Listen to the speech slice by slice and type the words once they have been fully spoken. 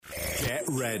Get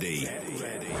ready.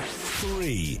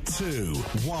 3, 2,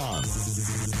 1,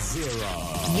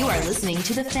 0. You are listening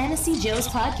to the Fantasy Joes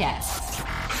Podcast.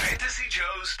 Fantasy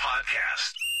Joes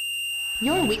Podcast.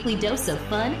 Your weekly dose of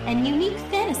fun and unique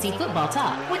fantasy football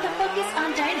talk with a focus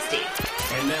on Dynasty.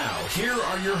 And now, here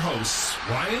are your hosts,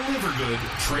 Ryan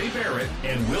Livergood, Trey Barrett,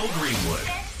 and Will Greenwood.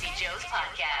 Fantasy Joes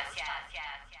Podcast.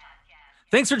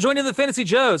 Thanks for joining the Fantasy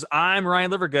Joes. I'm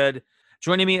Ryan Livergood.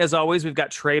 Joining me, as always, we've got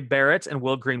Trey Barrett and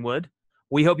Will Greenwood.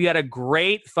 We hope you had a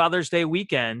great Father's Day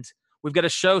weekend. We've got a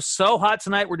show so hot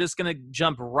tonight, we're just going to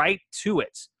jump right to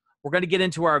it. We're going to get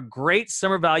into our great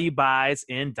summer value buys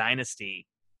in Dynasty.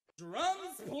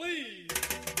 Drums, please.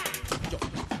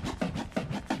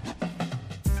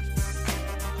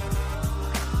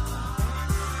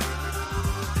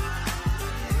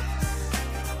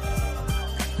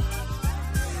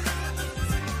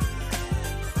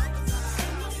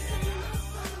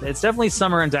 It's definitely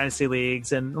summer in Dynasty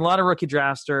leagues, and a lot of rookie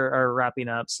drafts are wrapping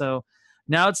up. So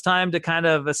now it's time to kind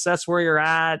of assess where you're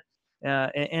at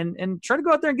and try to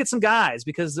go out there and get some guys,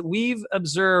 because we've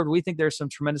observed, we think there's some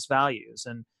tremendous values.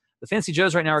 And the Fantasy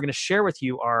Joes right now are going to share with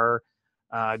you our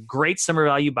great summer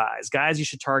value buys, guys you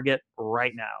should target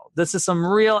right now. This is some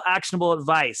real actionable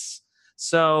advice.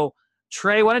 So,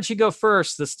 Trey, why don't you go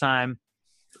first this time?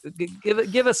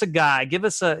 Give us a guy. Give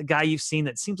us a guy you've seen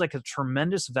that seems like a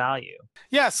tremendous value.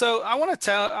 Yeah, so I want to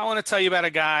tell you about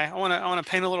a guy. I want to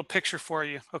paint a little picture for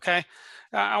you. Okay,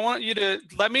 I want you to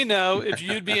let me know if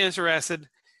you'd be interested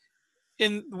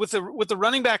in with the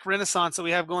running back renaissance that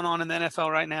we have going on in the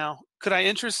NFL right now. Could I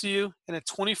interest you in a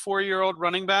 24-year-old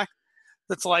running back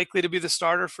that's likely to be the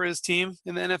starter for his team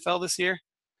in the NFL this year?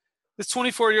 This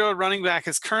 24-year-old running back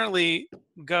is currently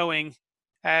going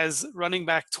as running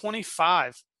back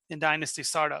 25 in Dynasty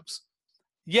startups.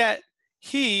 Yet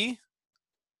he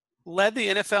led the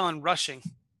NFL in rushing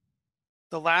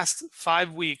the last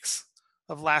 5 weeks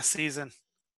of last season,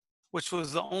 which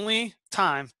was the only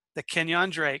time that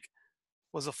Kenyon Drake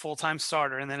was a full-time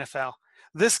starter in the NFL.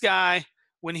 This guy,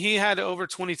 when he had over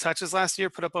 20 touches last year,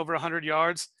 put up over 100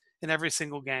 yards in every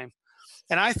single game.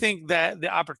 And I think that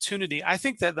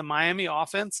the Miami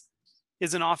offense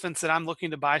is an offense that I'm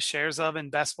looking to buy shares of in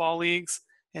best ball leagues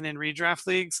and in redraft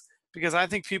leagues, because I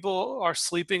think people are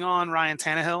sleeping on Ryan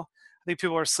Tannehill. I think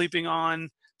people are sleeping on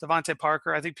Devontae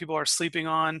Parker. I think people are sleeping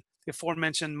on the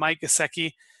aforementioned Mike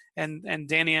Gesicki and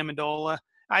Danny Amendola.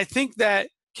 I think that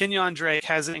Kenyon Drake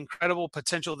has an incredible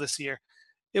potential this year.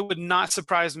 It would not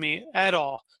surprise me at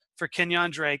all for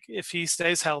Kenyon Drake, if he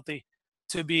stays healthy,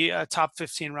 to be a top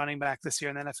 15 running back this year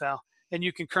in the NFL. And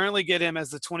you can currently get him as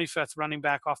the 25th running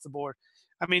back off the board.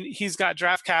 I mean, he's got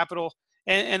draft capital,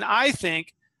 and I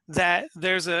think that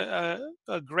there's a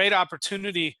great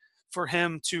opportunity for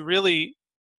him to really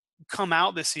come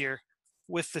out this year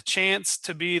with the chance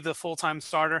to be the full-time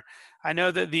starter. I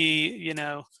know that the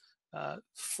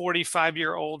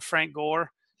 45-year-old Frank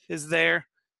Gore is there,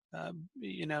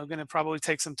 going to probably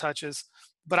take some touches.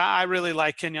 But I really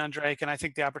like Kenyon Drake, and I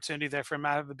think the opportunity there for him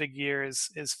out of a big year is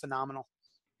phenomenal.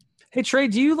 Hey, Trey,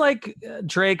 do you like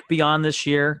Drake beyond this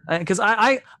year? Because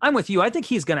I'm with you. I think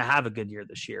he's going to have a good year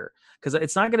this year, because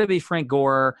it's not going to be Frank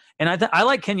Gore. And I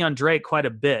like Kenyon Drake quite a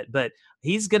bit, but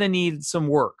he's going to need some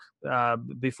work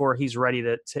before he's ready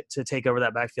to take over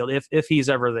that backfield, if he's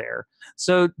ever there.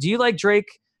 So do you like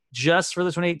Drake just for the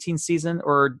 2018 season,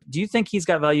 or do you think he's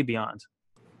got value beyond?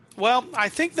 Well, I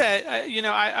think that,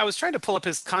 I was trying to pull up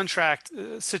his contract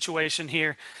situation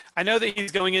here. I know that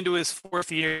he's going into his 4th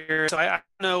year, so I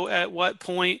don't know at what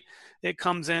point it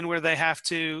comes in where they have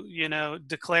to,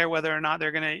 declare whether or not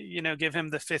they're going to, give him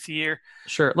the 5th year.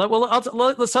 Sure.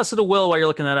 Let's toss it to Will while you're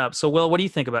looking that up. So, Will, what do you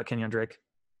think about Kenyon Drake?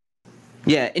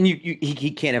 Yeah, and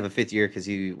he can't have a 5th year because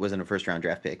he wasn't a first-round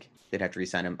draft pick. They'd have to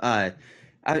re-sign him. I've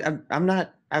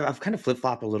kind of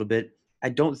flip-flopped a little bit. I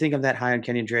don't think I'm that high on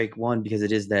Kenyon Drake, one, because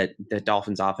it is that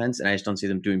Dolphins offense, and I just don't see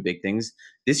them doing big things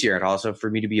this year at all. So for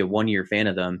me to be a 1-year fan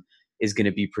of them is going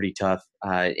to be pretty tough.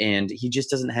 And he just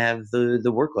doesn't have the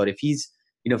workload. If he's,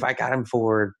 if I got him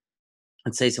for,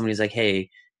 let's say somebody's like, hey,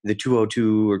 the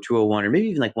 202 or 201 or maybe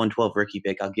even like 112 rookie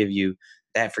pick, I'll give you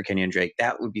that for Kenyon Drake.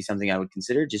 That would be something I would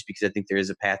consider, just because I think there is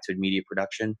a path to immediate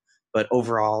production. But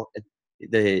overall,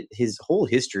 his whole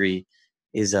history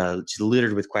is just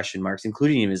littered with question marks,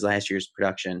 including his last year's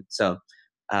production. So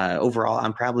overall,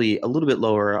 I'm probably a little bit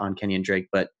lower on Kenyon Drake,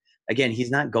 but again,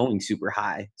 he's not going super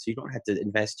high, so you don't have to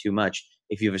invest too much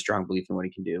if you have a strong belief in what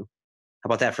he can do. How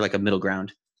about that for like a middle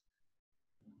ground?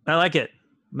 I like it.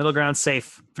 Middle ground,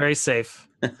 safe, very safe.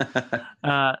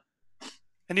 And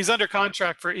he's under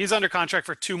contract for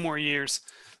 2 more years.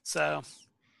 So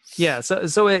Yeah, so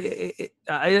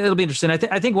it'll be interesting.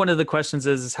 I think one of the questions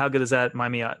is how good is that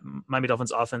Miami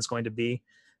Dolphins offense going to be?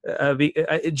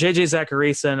 JJ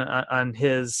Zachariason on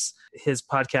his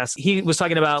podcast, he was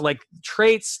talking about like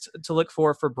traits to look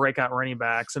for breakout running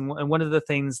backs, and one of the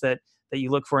things that you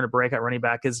look for in a breakout running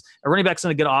back is a running back's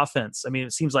in a good offense. I mean,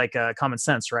 it seems like common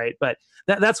sense, right? But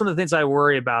that's one of the things I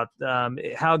worry about.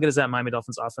 How good is that Miami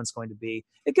Dolphins offense going to be?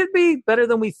 It could be better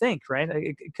than we think, right?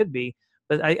 It could be.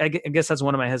 But I guess that's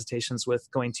one of my hesitations with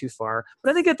going too far.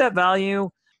 But I think at that value,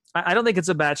 I don't think it's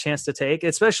a bad chance to take,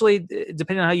 especially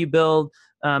depending on how you build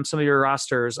some of your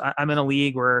rosters. I'm in a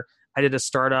league where I did a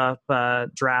startup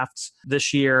draft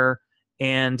this year,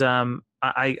 and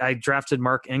I drafted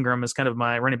Mark Ingram as kind of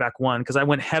my running back one because I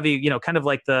went heavy, kind of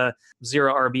like the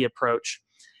zero RB approach.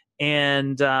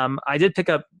 And I did pick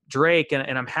up Drake,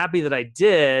 and I'm happy that I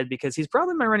did because he's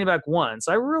probably my running back one.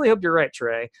 So I really hope you're right,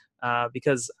 Trey,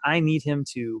 because I need him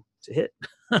to hit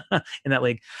in that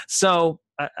league. So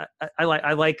I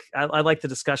like the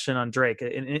discussion on Drake.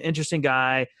 An interesting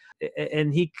guy,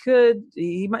 and he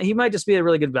might just be a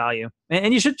really good value.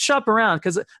 And you should shop around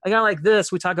because a guy like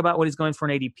this, we talk about what he's going for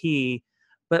in ADP,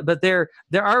 but there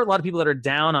are a lot of people that are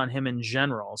down on him in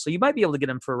general. So you might be able to get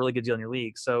him for a really good deal in your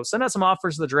league. So send out some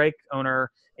offers to the Drake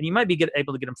owner, and you might be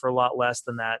able to get him for a lot less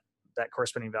than that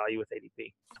corresponding value with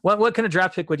ADP. What kind of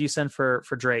draft pick would you send for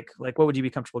Drake? Like, what would you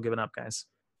be comfortable giving up, guys?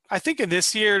 I think in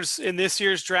this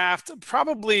year's draft,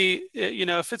 probably,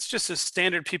 if it's just a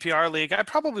standard PPR league, I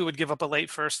probably would give up a late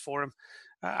first for him.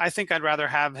 I think I'd rather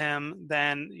have him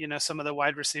than, some of the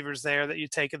wide receivers there that you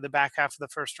take in the back half of the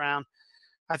first round.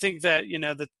 I think that,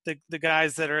 the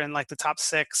guys that are in like the top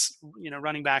 6,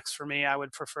 running backs for me, I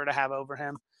would prefer to have over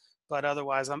him. But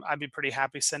otherwise, I'd be pretty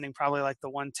happy sending probably like the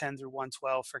 110 through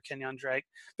 112 for Kenyon Drake,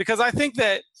 because I think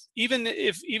that even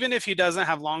if he doesn't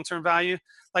have long-term value,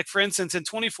 like for instance, in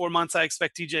 24 months, I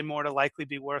expect DJ Moore to likely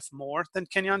be worth more than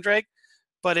Kenyon Drake.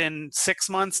 But in 6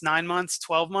 months, 9 months,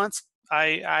 12 months,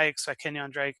 I expect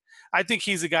Kenyon Drake. I think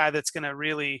he's a guy that's going to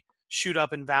really shoot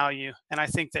up in value, and I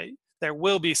think that there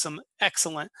will be some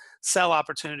excellent sell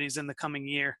opportunities in the coming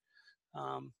year.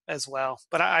 As well.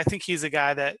 But I think he's a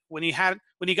guy that when he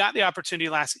got the opportunity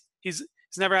he's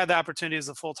never had the opportunity as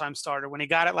a full-time starter. When he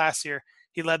got it last year,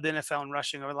 he led the NFL in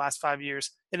rushing over the last 5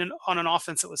 years on an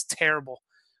offense that was terrible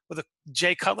with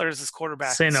Jay Cutler as his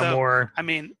quarterback. Say no more. I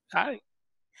mean,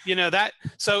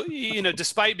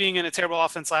 despite being in a terrible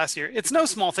offense last year, it's no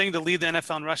small thing to lead the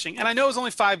NFL in rushing. And I know it was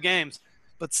only 5 games,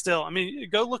 but still, I mean,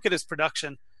 go look at his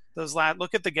production.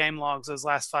 Look at the game logs those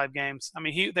last 5 games. I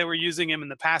mean, they were using him in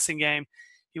the passing game.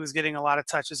 He was getting a lot of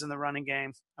touches in the running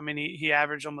game. I mean, he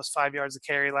averaged almost 5 yards a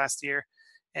carry last year,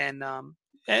 and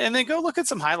then go look at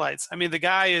some highlights. I mean, the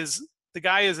guy is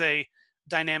a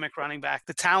dynamic running back.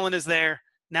 The talent is there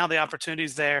now. The opportunity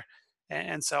is there,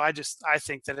 and so I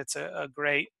think that it's a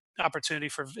great opportunity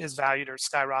for his value to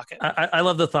skyrocket. I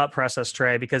love the thought process,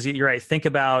 Trey, because you're right. Think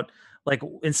about like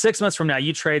in 6 months from now,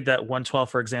 you trade that 112,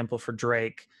 for example, for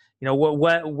Drake.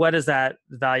 What is that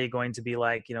value going to be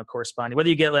like, corresponding, whether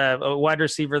you get a wide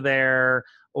receiver there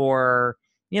or,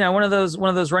 one of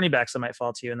those running backs that might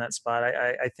fall to you in that spot.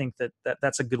 I think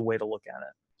that's a good way to look at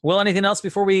it. Well, anything else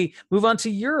before we move on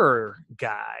to your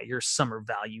guy, your summer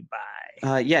value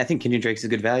buy? Yeah, I think Kenyon Drake's a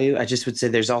good value. I just would say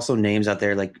there's also names out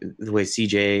there like the way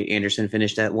CJ Anderson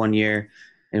finished that 1 year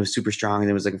and it was super strong.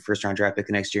 And it was like a first round draft pick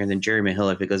the next year. And then Jeremy Hill,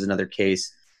 I think, is another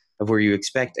case of where you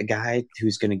expect a guy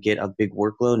who's going to get a big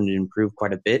workload and improve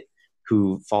quite a bit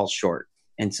who falls short.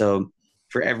 And so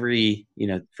for every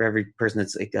person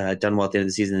that's like done well at the end of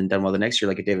the season and done well the next year,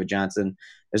 like a David Johnson,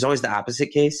 there's always the opposite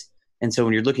case. And so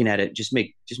when you're looking at it, just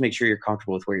make sure you're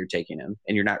comfortable with where you're taking him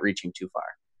and you're not reaching too far.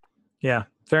 Yeah,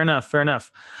 fair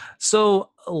enough. So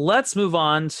let's move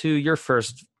on to your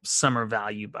first summer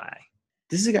value buy.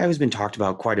 This is a guy who's been talked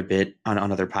about quite a bit on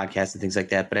other podcasts and things like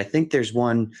that. But I think there's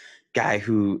one guy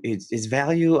who is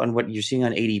value on what you're seeing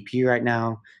on ADP right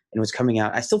now and what's coming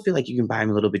out. I still feel like you can buy him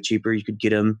a little bit cheaper. You could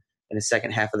get him in the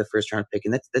second half of the first round pick,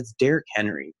 and that's Derrick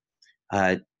Henry.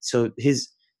 So his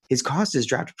cost has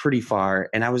dropped pretty far.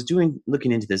 And I was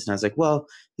looking into this, and I was like, well,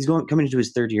 he's coming into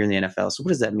his 3rd year in the NFL. So what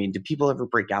does that mean? Do people ever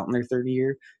break out in their 3rd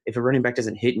year? If a running back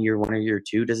doesn't hit in year 1 or year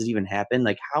 2, does it even happen?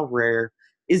 Like, how rare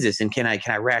is this? And can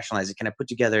I rationalize it? Can I put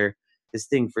together this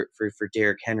thing for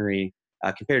Derrick Henry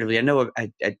comparatively? I know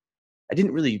I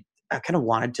didn't really. I kind of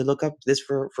wanted to look up this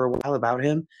for a while about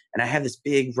him, and I have this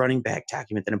big running back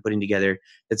document that I'm putting together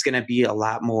that's going to be a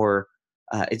lot more.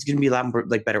 It's going to be a lot more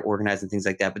like better organized and things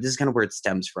like that. But this is kind of where it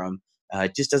stems from.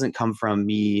 It just doesn't come from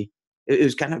me. It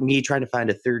was kind of me trying to find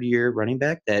a 3rd year running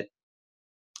back that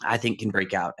I think can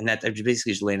break out. And that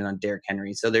basically just landed on Derrick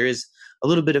Henry. So there is a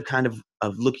little bit of kind of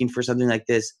looking for something like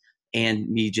this and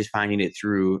me just finding it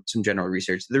through some general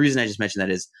research. The reason I just mentioned that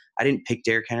is I didn't pick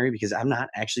Derrick Henry because I'm not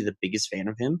actually the biggest fan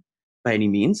of him by any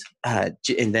means. And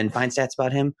then find stats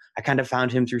about him. I kind of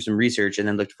found him through some research and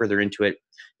then looked further into it.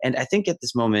 And I think at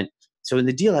this moment, so in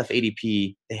the DLF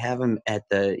ADP, they have him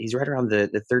he's right around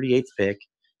the 38th pick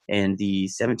and the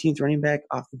 17th running back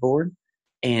off the board.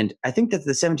 And I think that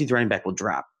the 17th running back will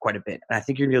drop quite a bit. And I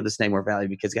think you're going to be able to snag more value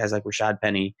because guys like Rashad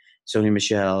Penny, Sony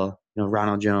Michel,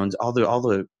 Ronald Jones, all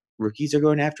the rookies are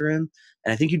going after him.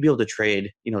 And I think you'd be able to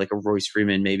trade, like a Royce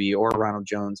Freeman maybe or a Ronald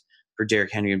Jones for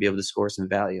Derrick Henry and be able to score some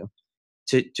value.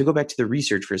 To go back to the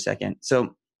research for a second.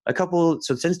 So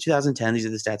since 2010, these are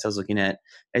the stats I was looking at.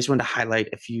 I just wanted to highlight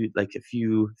a few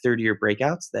 30-year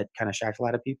breakouts that kind of shocked a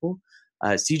lot of people.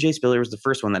 CJ Spiller was the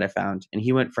first one that I found, and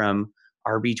he went from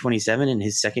RB27 in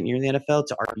his second year in the NFL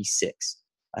to RB6,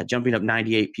 jumping up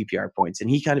 98 PPR points. And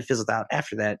he kind of fizzled out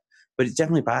after that, but it's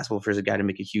definitely possible for a guy to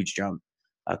make a huge jump.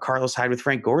 Carlos Hyde with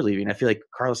Frank Gore leaving. I feel like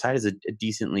Carlos Hyde is a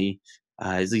decently,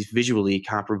 at least visually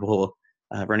comparable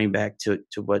running back to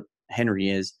what Henry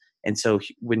is. And so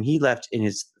when he left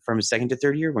from his second to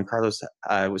third year, when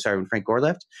Frank Gore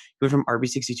left, he went from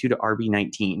RB62 to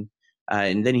RB19.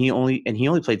 And then he only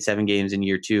played 7 games in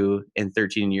year 2 and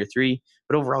 13 in year 3.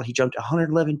 But overall, he jumped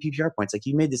 111 PPR points. Like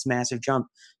he made this massive jump,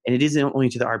 and it isn't only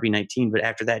to the RB19, but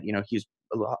after that, he was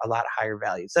a lot higher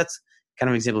value. So that's kind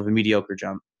of an example of a mediocre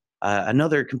jump.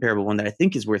 Another comparable one that I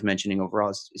think is worth mentioning overall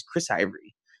is Chris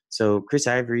Ivory. So Chris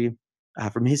Ivory,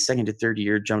 from his second to third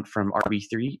year, jumped from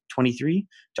RB23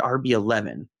 to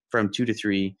RB11 from 2 to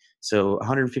 3. So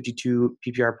 152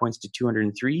 PPR points to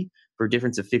 203 for a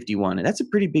difference of 51. And that's a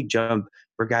pretty big jump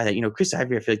for a guy that, Chris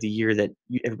Ivory, I feel like the year that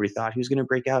everybody thought he was going to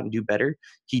break out and do better,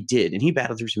 he did. And he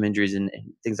battled through some injuries and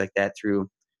things like that through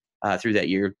that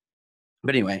year.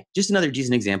 But anyway, just another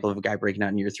decent example of a guy breaking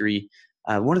out in year 3.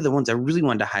 One of the ones I really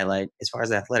wanted to highlight as far as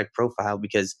the athletic profile,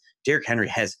 because Derrick Henry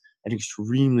has an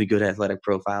extremely good athletic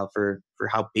profile for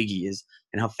how big he is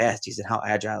and how fast he is and how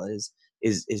agile he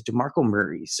is DeMarco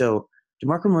Murray. So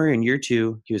DeMarco Murray in year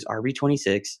 2, he was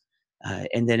RB26.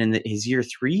 And then in his year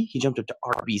 3, he jumped up to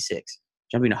RB6,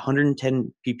 jumping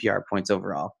 110 PPR points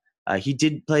overall. He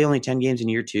did play only 10 games in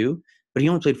year 2, but he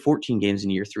only played 14 games in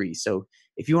year 3. So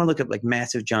if you want to look at like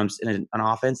massive jumps in an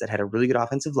offense that had a really good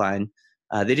offensive line,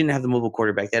 they didn't have the mobile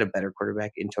quarterback. They had a better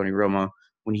quarterback in Tony Romo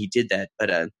when he did that.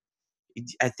 But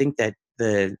I think that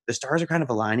the stars are kind of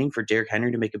aligning for Derrick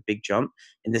Henry to make a big jump.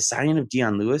 And the signing of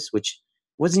Dion Lewis, which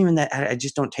wasn't even that, I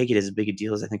just don't take it as big a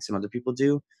deal as I think some other people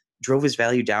do, drove his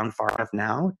value down far enough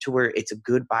now to where it's a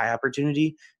good buy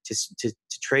opportunity to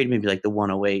trade maybe like the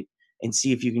 108 and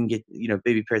see if you can get,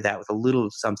 maybe pair that with a little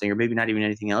something or maybe not even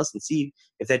anything else and see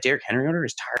if that Derrick Henry owner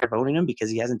is tired of owning him because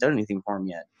he hasn't done anything for him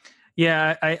yet.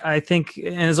 Yeah, I think,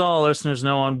 and as all listeners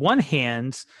know, on one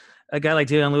hand, a guy like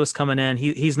Dion Lewis coming in,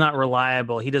 he's not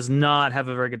reliable. He does not have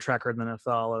a very good track record in the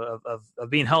NFL of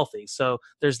being healthy. So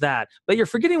there's that. But you're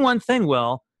forgetting one thing,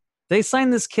 Will. They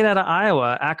signed this kid out of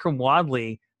Iowa, Akram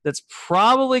Wadley, that's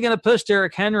probably going to push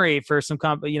Derrick Henry for some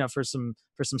for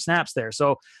some snaps there.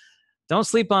 So don't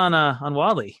sleep on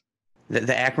Wadley.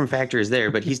 The Akram factor is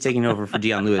there, but he's taking over for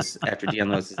Dion Lewis after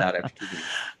Dion Lewis is out after 2 games.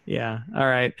 Yeah. All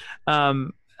right.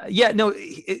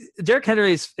 Derrick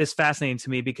Henry is fascinating to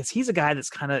me because he's a guy that's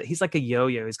he's like a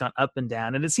yo-yo. He's gone up and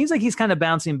down, and it seems like he's kind of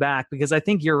bouncing back because I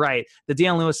think you're right. The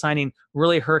Dion Lewis signing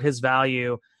really hurt his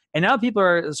value, and now people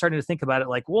are starting to think about it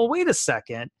like, well, wait a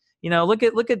second. Look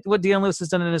at what Dion Lewis has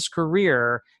done in his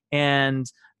career,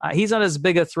 and he's not as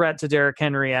big a threat to Derrick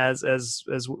Henry as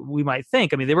we might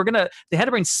think. I mean, they had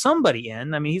to bring somebody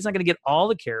in. I mean, he's not going to get all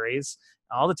the carries,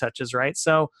 all the touches, right?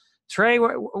 So. Trey,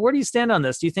 where do you stand on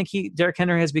this? Do you think Derrick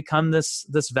Henry has become this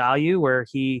value where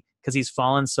because he's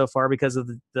fallen so far because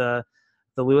of the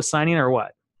Lewis signing, or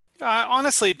what?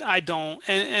 Honestly, I don't.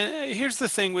 And here's the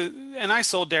thing and I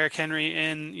sold Derrick Henry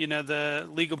in the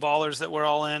League of Ballers that we're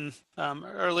all in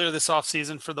earlier this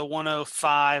offseason for the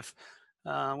 105,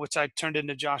 which I turned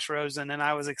into Josh Rosen, and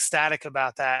I was ecstatic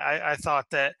about that. I thought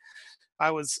that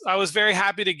I was very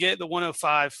happy to get the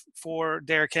 105 for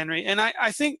Derrick Henry, and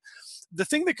I think. The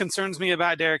thing that concerns me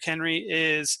about Derrick Henry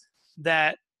is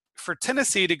that for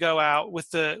Tennessee to go out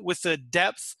with the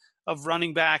depth of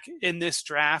running back in this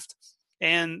draft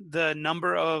and the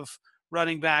number of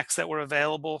running backs that were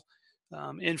available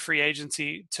in free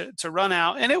agency to run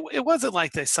out, and it wasn't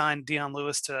like they signed Dion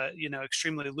Lewis to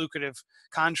extremely lucrative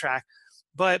contract,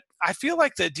 but I feel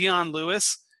like that Dion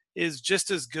Lewis is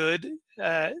just as good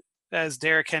as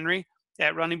Derrick Henry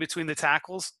at running between the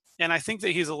tackles, and I think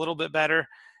that he's a little bit better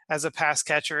as a pass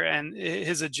catcher and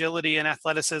his agility and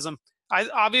athleticism.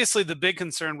 Obviously the big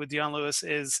concern with Dion Lewis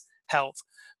is health,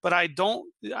 but I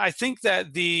think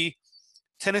that the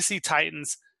Tennessee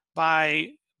Titans, by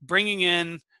bringing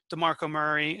in DeMarco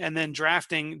Murray and then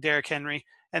drafting Derrick Henry,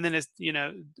 and then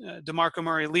DeMarco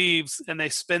Murray leaves and they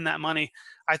spend that money,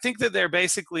 I think that they're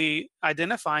basically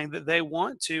identifying that they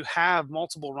want to have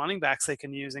multiple running backs they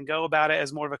can use and go about it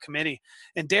as more of a committee.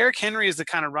 And Derrick Henry is the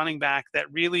kind of running back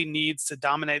that really needs to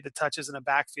dominate the touches in a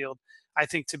backfield, I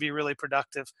think, to be really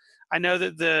productive. I know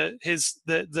that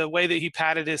the way that he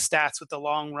padded his stats with the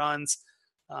long runs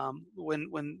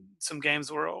when some games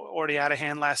were already out of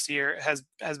hand last year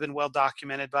has been well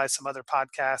documented by some other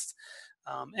podcasts.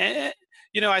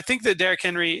 I think that Derrick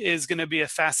Henry is going to be a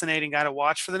fascinating guy to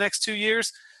watch for the next 2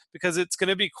 years, because it's going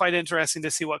to be quite interesting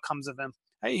to see what comes of him.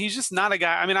 He's just not a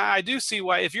guy. I mean, I do see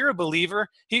why, if you're a believer,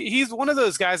 he's one of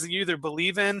those guys that you either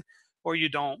believe in or you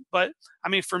don't. But I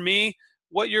mean, for me,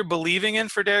 what you're believing in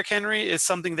for Derrick Henry is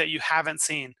something that you haven't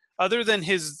seen. Other than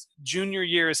his junior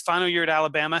year, his final year at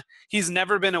Alabama, he's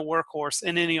never been a workhorse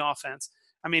in any offense.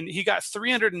 I mean, he got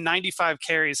 395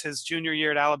 carries his junior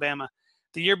year at Alabama.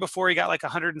 The year before, he got like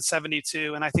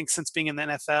 172, and I think since being in the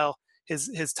NFL,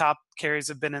 his top carries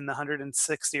have been in the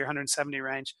 160 or 170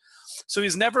 range. So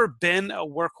he's never been a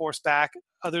workhorse back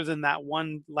other than that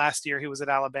one last year he was at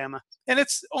Alabama. And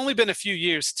it's only been a few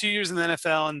years, 2 years in the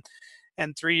NFL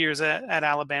and 3 years at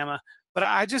Alabama. But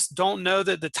I just don't know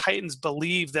that the Titans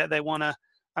believe that they want to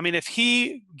 – I mean, if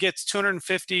he gets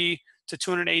 250 to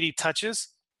 280 touches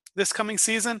this coming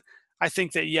season, I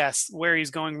think that, yes, where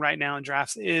he's going right now in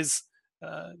drafts is –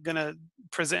 going to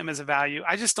present him as a value.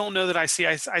 I just don't know that I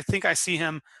think I see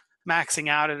him maxing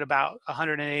out at about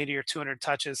 180 or 200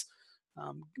 touches.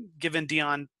 Given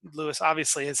Dion Lewis,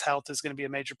 obviously his health is going to be a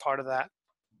major part of that.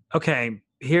 Okay,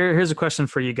 here's a question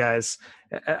for you guys,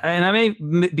 and I may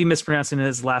be mispronouncing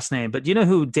his last name, but do you know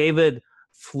who David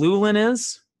Flulin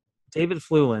is? David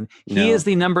Flulin. No. He is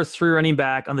the number 3 running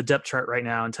back on the depth chart right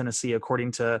now in Tennessee,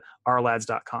 according to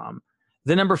ourlads.com.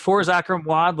 The number 4 is Akram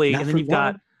Wadley, and then you've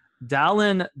got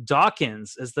Dallin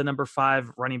Dawkins is the number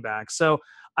 5 running back. So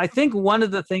I think one of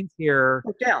the things here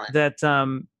that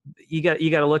you got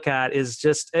to look at is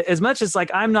just, as much as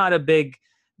like I'm not a big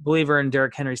believer in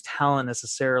Derrick Henry's talent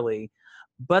necessarily,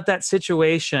 but that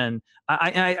situation,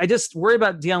 I just worry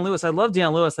about Dion Lewis. I love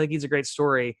Dion Lewis. I think he's a great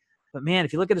story. But man,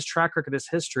 if you look at his track record, his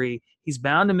history, he's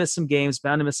bound to miss some games,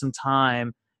 bound to miss some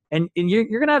time. And you're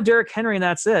going to have Derrick Henry, and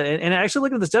that's it. And actually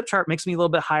looking at this depth chart makes me a little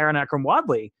bit higher on Akram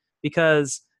Wadley,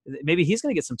 because maybe he's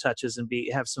going to get some touches and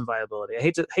have some viability. I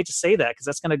hate to say that, because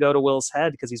that's going to go to Will's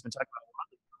head, because he's been talking about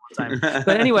Wadley for a long time.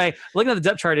 But anyway, looking at the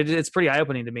depth chart, it's pretty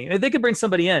eye-opening to me. They could bring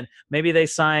somebody in. Maybe they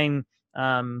sign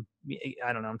I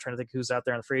don't know. I'm trying to think who's out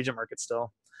there on the free agent market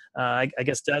still. I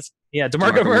guess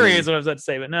DeMarco Murray is what I was about to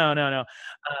say, but no.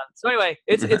 So anyway,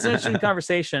 it's an interesting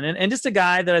conversation, and just a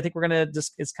guy that I think we're gonna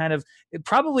just, it's kind of, it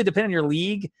probably depending on your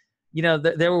league.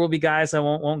 There will be guys I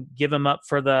won't give him up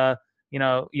for the, you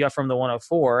offer him the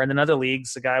 104, and then other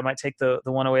leagues, the guy might take the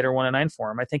 108 or 109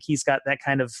 for him. I think he's got that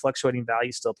kind of fluctuating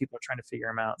value still. People are trying to figure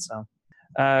him out.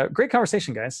 So great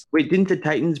conversation, guys. Wait, didn't the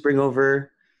Titans bring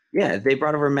over? Yeah, they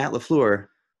brought over Matt LaFleur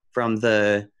from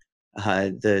the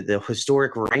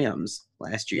historic Rams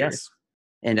last year. Yes.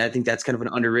 And I think that's kind of an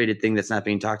underrated thing that's not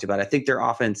being talked about. I think their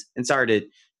offense, and sorry to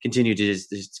continue to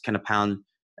just kind of pound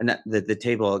the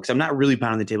table, because I'm not really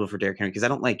pounding the table for Derrick Henry, because I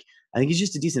think he's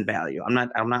just a decent value. I'm not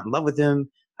in love with him.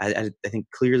 I think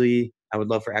clearly I would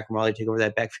love for Akram Wadley to take over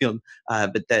that backfield.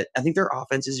 But I think their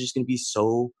offense is just going to be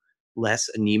so less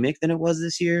anemic than it was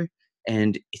this year.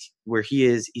 And where he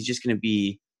is, he's just going to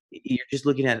be, you're just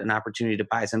looking at an opportunity to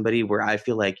buy somebody where I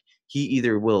feel like he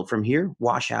either will from here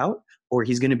wash out, or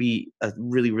he's going to be a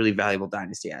really, really valuable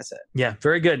dynasty asset. Yeah,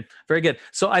 very good. Very good.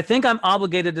 So I think I'm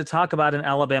obligated to talk about an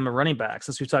Alabama running back,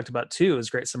 since we've talked about 2 as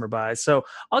great summer buys. So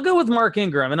I'll go with Mark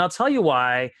Ingram, and I'll tell you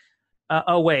why.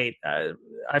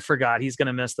 I forgot. He's going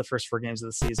to miss the first 4 games of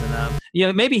the season.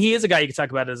 Maybe he is a guy you could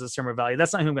talk about as a summer value.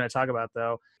 That's not who I'm going to talk about,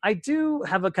 though. I do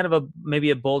have a kind of maybe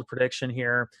a bold prediction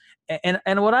here. And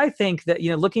what I think that,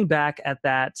 looking back at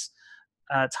that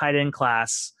tight end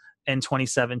class in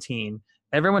 2017,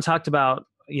 everyone talked about,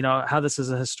 how this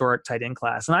is a historic tight end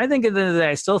class. And I think at the end of the day,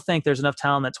 I still think there's enough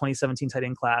talent in that 2017 tight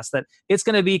end class that it's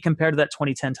going to be compared to that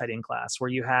 2010 tight end class, where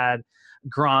you had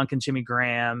Gronk and Jimmy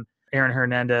Graham, Aaron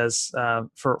Hernandez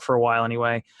for a while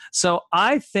anyway. So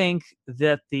I think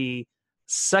that the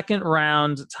second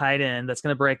round tight end that's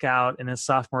going to break out in his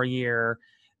sophomore year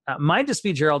might just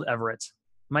be Gerald Everett.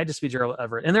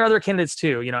 And there are other candidates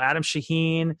too. Adam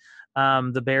Shaheen,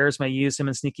 the Bears may use him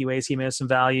in sneaky ways. He may have some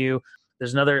value.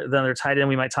 There's another tight end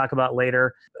we might talk about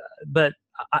later. But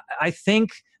I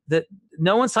think that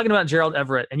no one's talking about Gerald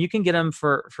Everett, and you can get him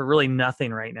for really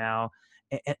nothing right now.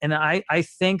 And I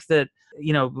think that,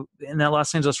 in that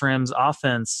Los Angeles Rams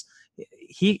offense,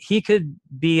 he could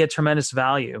be a tremendous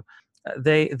value.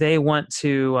 They want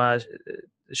to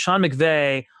Sean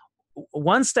McVay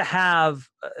wants to have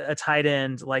a tight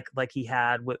end like he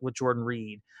had with Jordan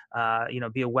Reed,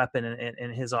 be a weapon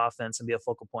in his offense and be a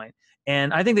focal point.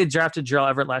 And I think they drafted Gerald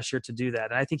Everett last year to do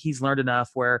that. And I think he's learned enough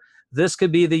where this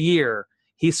could be the year.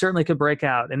 He certainly could break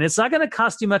out, and it's not going to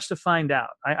cost you much to find out.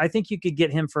 I think you could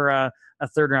get him for a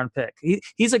third-round pick.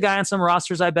 He's a guy on some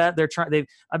rosters. I bet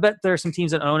I bet there are some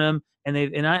teams that own him,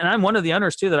 and I'm one of the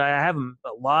owners too that I have him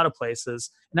a lot of places.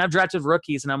 And I've drafted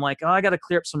rookies, and I'm like, I got to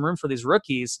clear up some room for these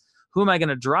rookies. Who am I going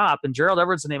to drop? And Gerald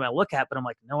Everett's the name I look at, but I'm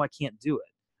like, no, I can't do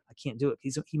it. I can't do it.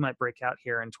 He might break out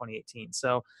here in 2018.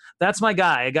 So that's my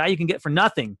guy, a guy you can get for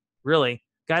nothing, really.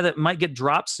 Guy that might get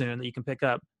dropped soon that you can pick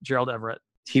up, Gerald Everett.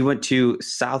 He went to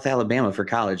South Alabama for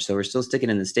college, so we're still sticking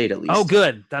in the state at least. Oh,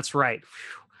 good. That's right.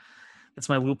 Whew. That's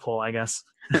my loophole, I guess.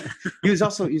 He was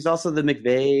also the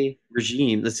McVay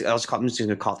regime. I'm just going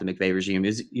to call it the McVay regime.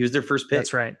 He was their first pick.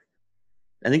 That's right.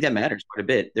 I think that matters quite a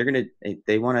bit.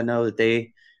 They want to know that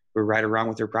they were right or wrong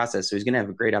with their process. So he's going to have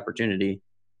a great opportunity,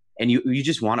 and you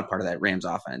just want a part of that Rams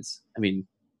offense. I mean,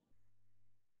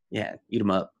 yeah, eat him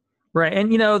up. Right.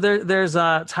 And, there's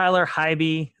Tyler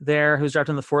Hybe there, who's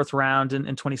drafted in the 4th round in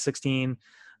 2016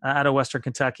 out of Western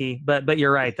Kentucky. But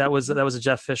you're right. That was a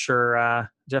Jeff Fisher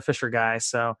guy.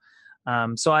 So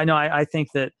I know, I think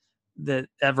that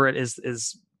Everett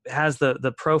has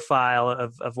the profile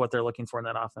of what they're looking for in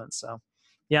that offense. So,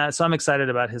 yeah, so I'm excited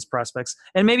about his prospects.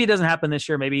 And maybe it doesn't happen this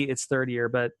year. Maybe it's third year.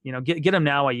 But, get him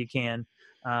now while you can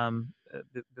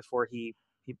before he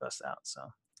busts out. So.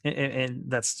 And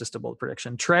that's just a bold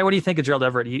prediction. Trey, what do you think of Gerald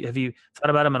Everett? Have you thought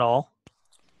about him at all?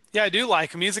 Yeah, I do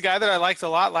like him. He's a guy that I liked a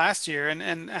lot last year,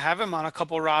 and have him on a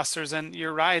couple rosters. And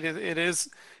you're right,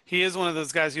 he is one of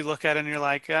those guys you look at and you're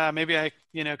like, maybe I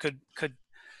could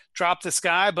drop this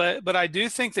guy, but I do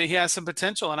think that he has some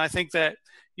potential, and I think that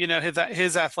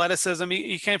his athleticism.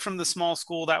 He came from the small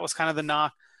school, that was kind of the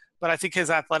knock, but I think his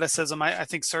athleticism, I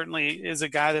think certainly is a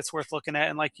guy that's worth looking at.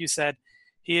 And like you said,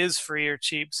 he is free or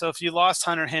cheap. So if you lost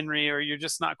Hunter Henry, or you're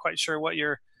just not quite sure what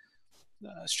your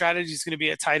strategy is going to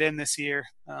be at tight end this year,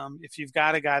 if you've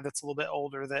got a guy that's a little bit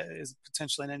older that is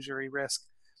potentially an injury risk,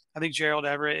 I think Gerald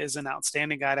Everett is an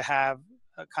outstanding guy to have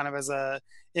kind of as a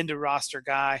into roster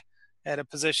guy at a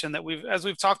position that as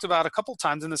we've talked about a couple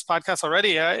times in this podcast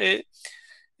already. It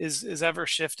is ever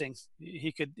shifting.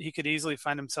 He could easily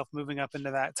find himself moving up into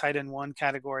that tight end 1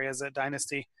 category as a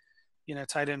dynasty.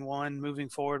 Tight end 1 moving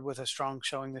forward with a strong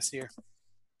showing this year.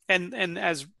 And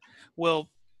as Will,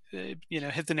 hit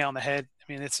the nail on the head.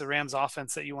 I mean, it's the Rams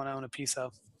offense that you want to own a piece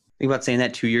of. Think about saying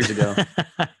that 2 years ago.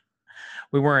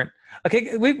 We weren't.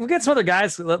 Okay, we got some other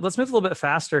guys. Let's move a little bit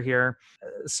faster here.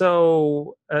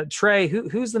 So, Trey,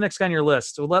 who's the next guy on your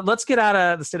list? Let's get out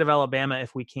of the state of Alabama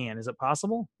if we can. Is it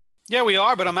possible? Yeah, we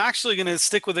are, but I'm actually going to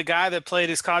stick with a guy that played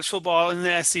his college football in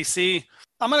the SEC.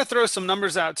 I'm going to throw some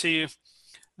numbers out to you.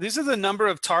 These are the number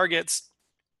of targets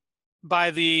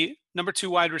by the number 2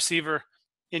 wide receiver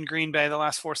in Green Bay the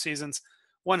last 4 seasons: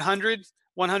 100,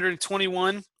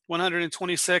 121,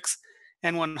 126,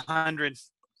 and 100.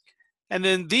 And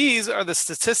then these are the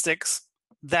statistics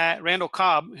that Randall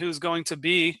Cobb, who's going to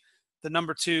be the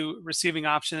number 2 receiving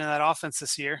option in that offense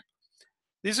this year.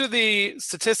 These are the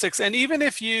statistics. And even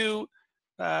if you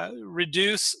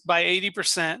reduce by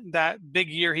 80% that big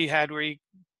year he had where he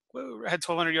had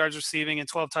 1,200 yards receiving and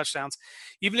 12 touchdowns,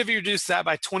 even if you reduce that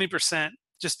by 20%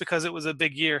 just because it was a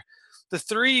big year, the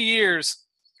 3 years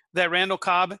that Randall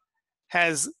Cobb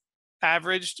has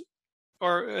averaged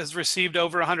or has received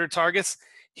over 100 targets,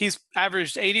 he's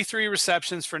averaged 83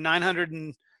 receptions for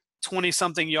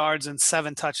 920-something yards and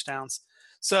 7 touchdowns.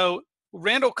 So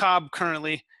Randall Cobb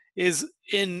currently is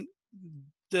in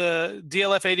the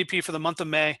DLF ADP for the month of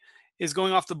May, is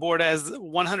going off the board as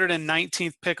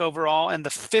 119th pick overall and the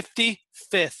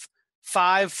 55th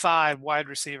 5'5" wide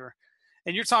receiver.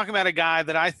 And you're talking about a guy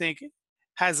that I think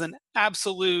has an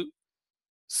absolute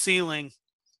ceiling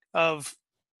of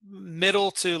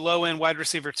middle to low end wide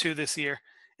receiver 2 this year.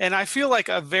 And I feel like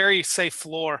a very safe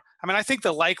floor. I mean, I think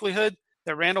the likelihood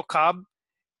that Randall Cobb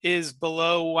is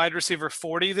below wide receiver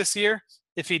 40 this year,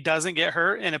 if he doesn't get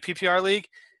hurt in a PPR league,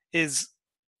 is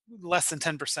less than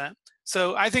 10%.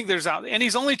 So I think and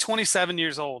he's only 27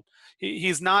 years old.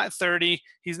 He's not 30.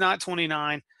 He's not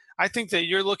 29. I think that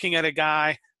you're looking at a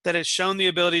guy that has shown the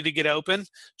ability to get open.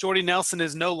 Jordy Nelson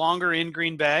is no longer in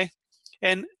Green Bay.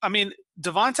 And I mean,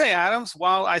 Devontae Adams,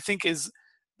 while I think is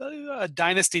a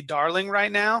dynasty darling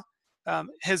right now,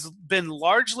 has been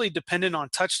largely dependent on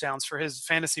touchdowns for his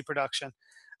fantasy production.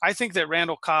 I think that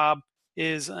Randall Cobb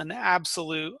is an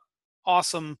absolute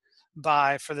awesome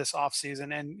buy for this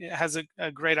offseason and has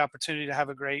a great opportunity to have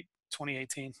a great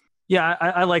 2018. Yeah,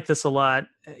 I like this a lot.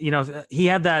 He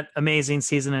had that amazing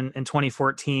season in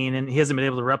 2014, and he hasn't been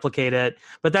able to replicate it.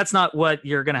 But that's not what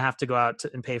you're going to have to go out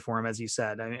and pay for him, as you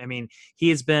said. I mean,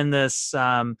 he's been this,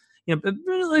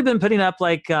 really been putting up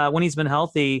when he's been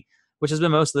healthy, which has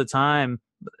been most of the time.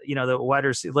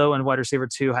 The low end wide receiver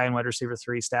 2, high end wide receiver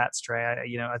 3 stats. Trey,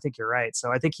 I think you're right.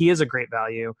 So I think he is a great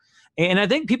value, and I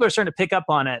think people are starting to pick up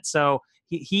on it. So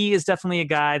he is definitely a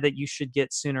guy that you should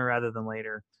get sooner rather than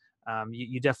later.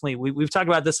 You definitely, we've talked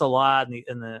about this a lot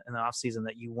in the off season,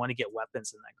 that you want to get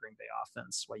weapons in that Green Bay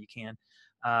offense while you can.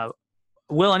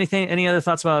 Will, any other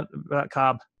thoughts about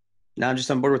Cobb? No, I'm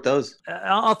just on board with those.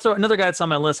 I'll throw another guy that's on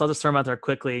my list. I'll just throw him out there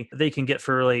quickly that you can get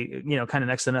for really, kind of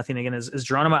next to nothing again is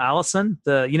Geronimo Allison,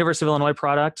 the University of Illinois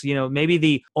product. Maybe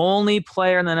the only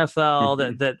player in the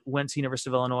NFL that went to University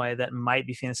of Illinois that might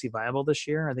be fantasy viable this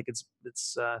year. I think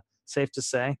it's safe to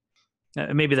say.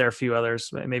 Maybe there are a few others.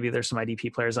 Maybe there's some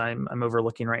IDP players I'm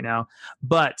overlooking right now,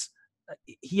 but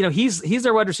he's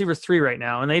their wide receiver 3 right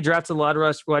now, and they drafted a lot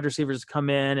of wide receivers to come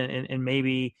in, and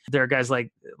maybe there are guys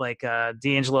like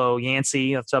D'Angelo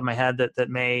Yancey off the top of my head that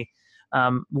may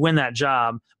win that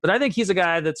job. But I think he's a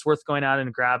guy that's worth going out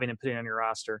and grabbing and putting on your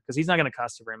roster because he's not going to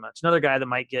cost you very much. Another guy that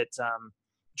might get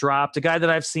dropped, a guy that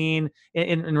I've seen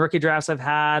in rookie drafts I've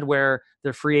had where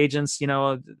they're free agents,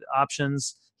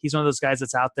 options. He's one of those guys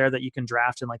that's out there that you can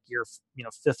draft in your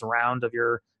 5th round of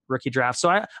your rookie draft. So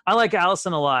I like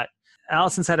Allison a lot.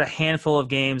 Allison's had a handful of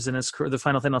games in his career. The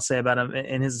final thing I'll say about him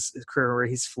in his career where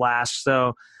he's flashed.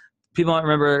 So people might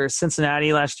remember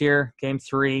Cincinnati last year, game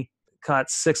 3, caught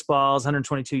 6 balls,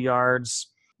 122 yards.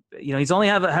 He's only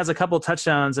has a couple of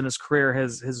touchdowns in his career,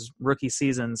 his rookie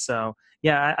season. So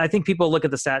yeah, I think people look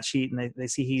at the stat sheet and they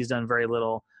see he's done very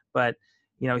little, but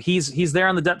he's there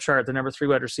on the depth chart, the number 3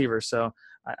 wide receiver. So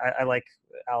I like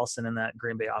Allison in that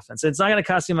Green Bay offense. It's not going to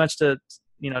cost you much to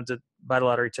buy the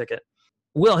lottery ticket.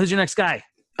 Will, who's your next guy?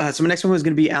 So my next one was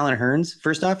going to be Alan Hearns.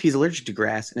 First off, he's allergic to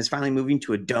grass and is finally moving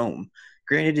to a dome.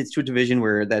 Granted, it's to a division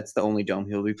where that's the only dome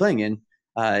he'll be playing in.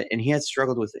 And he has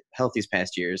struggled with health these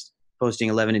past years, posting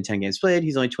 11 and 10 games played.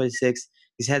 He's only 26.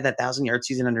 He's had that 1,000-yard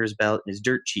season under his belt and is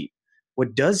dirt cheap.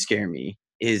 What does scare me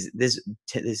is this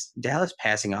Dallas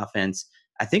passing offense,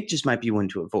 I think just might be one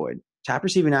to avoid. Top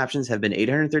receiving options have been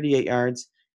 838 yards.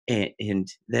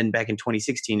 And then back in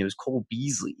 2016, it was Cole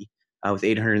Beasley with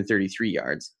 833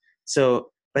 yards.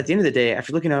 So but at the end of the day,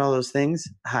 after looking at all those things,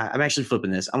 I'm actually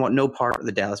flipping this. I want no part of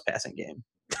the Dallas passing game.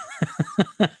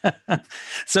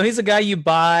 So he's a guy you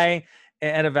buy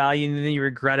at a value and then you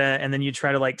regret it, and then you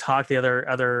try to talk the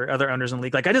other owners in the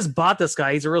league. I just bought this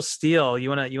guy. He's a real steal. You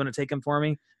wanna take him from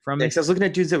me? Yeah, 'cause I was looking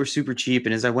at dudes that were super cheap,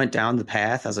 and as I went down the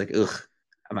path, I was like, ugh,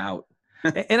 I'm out.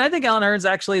 And I think Alan Hearns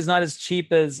actually is not as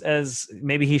cheap as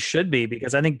maybe he should be,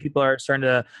 because I think people are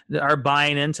are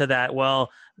buying into that.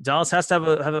 Well, Dallas has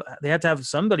to they have to have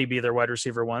somebody be their wide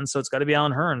receiver 1, so it's got to be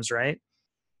Alan Hearns, right?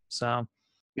 So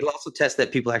you'll also test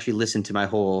that people actually listen to my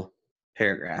whole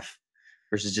paragraph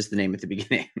versus just the name at the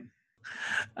beginning.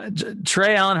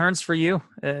 Trey, Alan Hearns for you,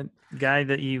 a guy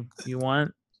that you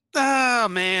want. Oh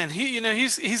man,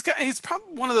 he's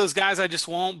probably one of those guys I just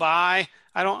won't buy.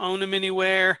 I don't own him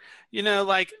anywhere.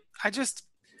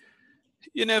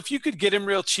 If you could get him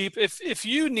real cheap, if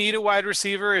you need a wide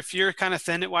receiver, if you're kind of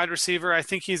thin at wide receiver, I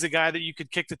think he's a guy that you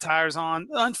could kick the tires on.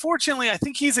 Unfortunately, I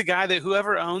think he's a guy that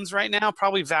whoever owns right now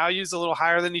probably values a little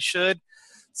higher than he should.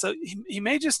 So he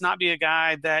may just not be a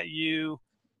guy that you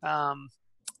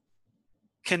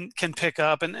can pick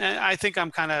up. And I think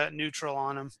I'm kind of neutral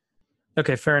on him.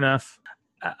 Okay, fair enough.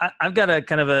 I've got a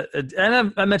kind of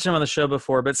and I mentioned him on the show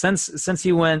before, but since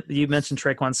you mentioned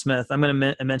Traquan Smith, I'm going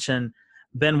to mention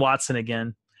Ben Watson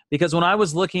again, because when I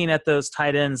was looking at those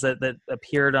tight ends that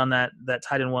appeared on that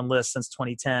tight end 1 list since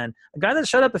 2010, a guy that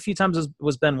showed up a few times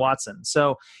was Ben Watson.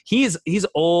 So he's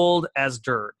old as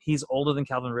dirt. He's older than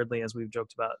Calvin Ridley, as we've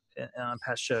joked about on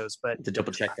past shows. But to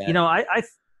double check that,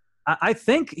 I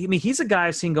think he's a guy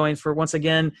I've seen going for, once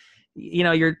again,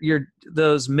 you're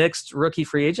those mixed rookie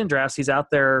free agent drafts. He's out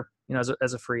there,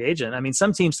 as a free agent. I mean,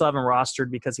 some teams still have him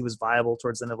rostered because he was viable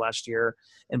towards the end of last year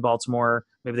in Baltimore.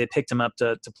 Maybe they picked him up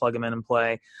to plug him in and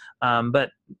play. But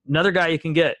another guy you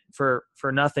can get for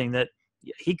nothing, that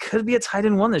he could be a tight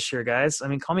end 1 this year, guys. I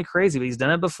mean, call me crazy, but he's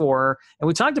done it before, and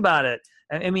we talked about it.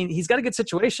 I mean, he's got a good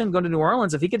situation going to New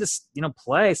Orleans. If he could just,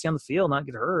 play, stay on the field, not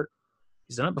get hurt.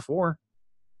 He's done it before.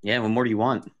 Yeah. What more do you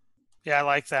want? Yeah, I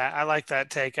like that. I like that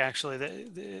take, actually,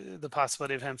 the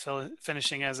possibility of him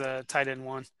finishing as a tight end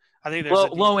one. I think there's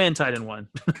low end tight end one,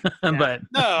 yeah. but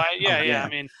I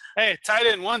mean, hey, tight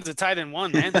end one's a tight end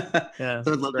one, man. yeah,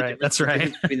 So I'd love right. That's the right.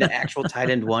 difference between the actual tight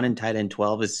end 1 and tight end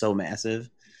 12 is so massive.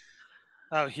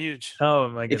 Oh, huge. Oh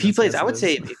my goodness. If he plays, yes, I would it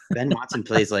say is. if Ben Watson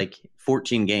plays like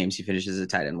 14 games, he finishes as a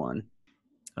tight end 1.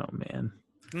 Oh man.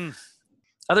 Hmm.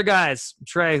 Other guys,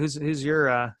 Trey, who's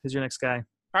your next guy?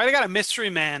 All right, I got a mystery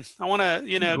man. I want to,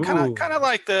 Ooh. kind of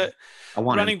like the I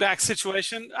want running him. back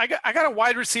situation. I got a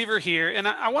wide receiver here, and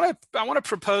I want to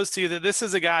propose to you that this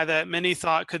is a guy that many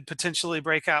thought could potentially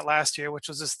break out last year, which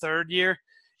was his third year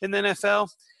in the NFL.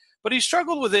 But he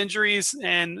struggled with injuries,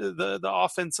 and the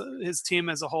offense, his team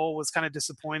as a whole, was kind of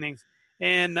disappointing.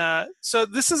 And so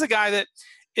this is a guy that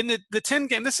in the 10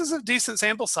 game, this is a decent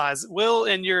sample size. Will,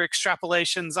 in your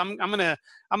extrapolations, I'm gonna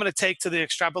take to the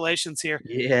extrapolations here.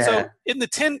 Yeah. So in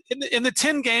the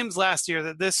 10 games last year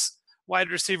that this wide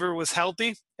receiver was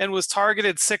healthy and was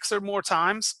targeted 6 or more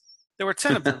times, there were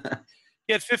 10 of them.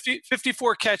 He had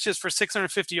 54 catches for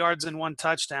 650 yards and 1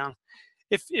 touchdown.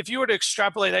 If you were to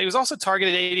extrapolate that, he was also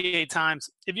targeted 88 times.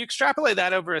 If you extrapolate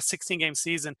that over a 16-game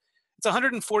season, it's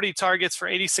 140 targets for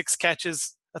 86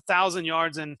 catches, 1,000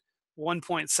 yards, and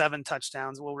 1.7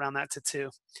 touchdowns. We'll round that to 2.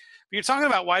 But you're talking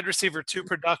about wide receiver 2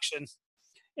 production.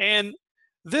 And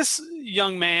this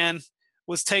young man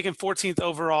was taken 14th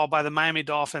overall by the Miami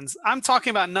Dolphins. I'm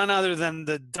talking about none other than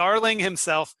the darling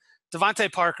himself,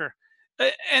 Devontae Parker.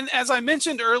 And as I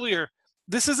mentioned earlier,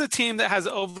 this is a team that has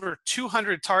over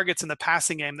 200 targets in the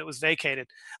passing game that was vacated.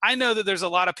 I know that there's a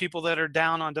lot of people that are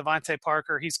down on Devontae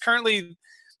Parker. He's currently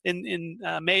in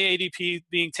May ADP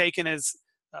being taken as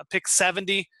pick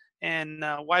 70 and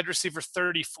wide receiver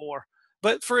 34.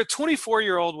 But for a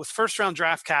 24-year-old with first-round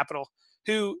draft capital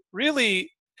who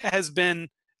really has been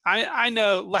 – I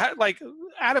know, like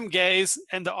Adam Gase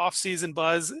and the offseason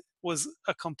buzz was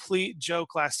a complete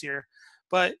joke last year,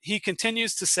 but he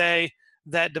continues to say –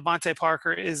 that Devontae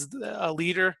Parker is a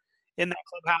leader in that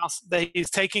clubhouse, that he's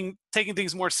taking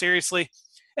things more seriously.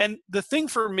 And the thing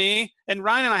for me, and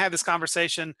Ryan and I had this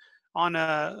conversation on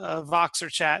a Voxer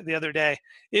chat the other day,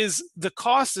 is the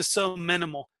cost is so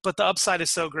minimal, but the upside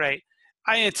is so great.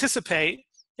 I anticipate,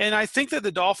 and I think that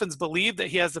the Dolphins believe that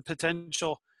he has the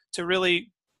potential to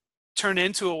really turn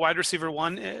into a wide receiver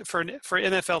 1 for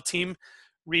NFL team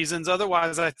reasons.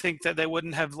 Otherwise, I think that they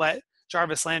wouldn't have let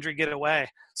Jarvis Landry get away.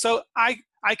 So I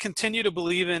continue to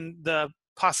believe in the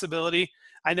possibility.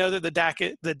 I know that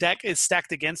the deck is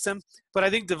stacked against him, but I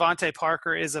think Devontae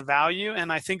Parker is a value,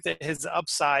 and I think that his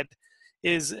upside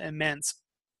is immense.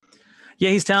 Yeah,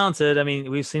 he's talented. I mean,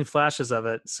 we've seen flashes of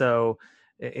it, so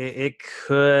it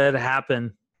could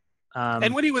happen.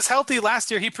 And when he was healthy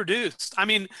last year, he produced. I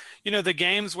mean, the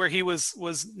games where he was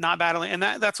not battling, and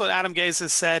that's what Adam Gase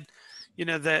has said.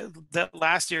 That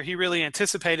last year he really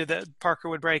anticipated that Parker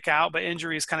would break out, but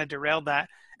injuries kind of derailed that.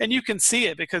 And you can see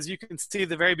it because you can see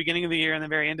the very beginning of the year and the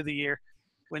very end of the year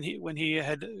when he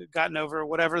had gotten over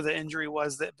whatever the injury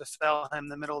was that befell him in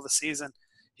the middle of the season.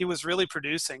 He was really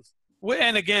producing.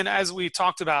 And again, as we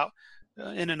talked about,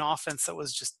 in an offense that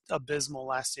was just abysmal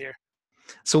last year.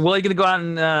 So, Will, you going to go out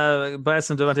and buy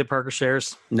some Devontae Parker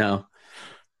shares? No.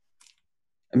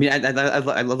 I mean, I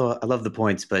love the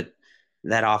points, but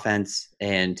that offense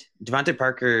and Devontae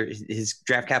Parker, his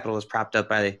draft capital was propped up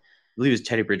by, I believe it was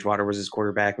Teddy Bridgewater was his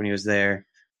quarterback when he was there.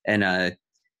 And the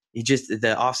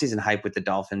offseason hype with the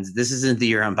Dolphins, this isn't the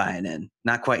year I'm buying in.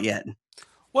 Not quite yet.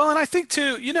 Well, and I think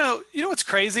too, what's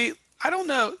crazy? I don't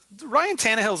know. Ryan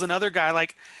Tannehill's another guy.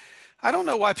 Like, I don't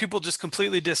know why people just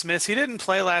completely dismiss. He didn't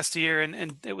play last year,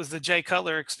 and it was the Jay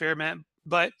Cutler experiment.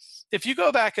 But if you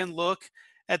go back and look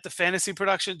at the fantasy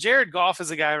production, Jared Goff is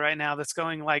a guy right now that's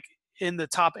going like in the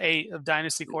top 8 of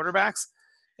dynasty quarterbacks.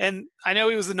 And I know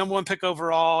he was the number 1 pick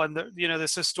overall and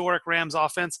this historic Rams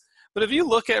offense. But if you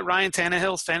look at Ryan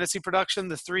Tannehill's fantasy production,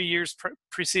 the 3 years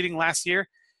preceding last year,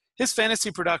 his fantasy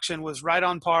production was right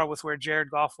on par with where Jared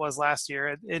Goff was last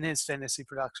year in his fantasy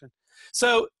production.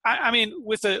 So, I mean,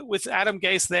 with Adam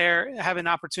Gase there, having an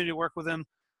opportunity to work with him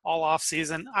all off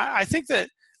season, I think that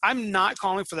I'm not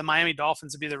calling for the Miami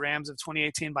Dolphins to be the Rams of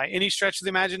 2018 by any stretch of the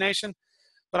imagination.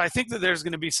 But I think that there's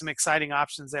going to be some exciting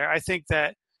options there. I think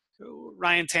that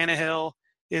Ryan Tannehill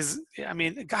I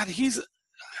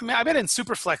bet in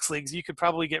super flex leagues, you could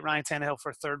probably get Ryan Tannehill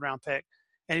for a 3rd-round pick,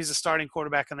 and he's a starting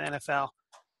quarterback in the NFL.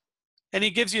 And he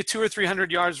gives you 200 or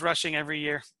 300 yards rushing every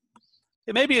year.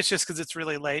 Maybe it's just because it's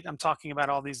really late. I'm talking about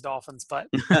all these Dolphins, but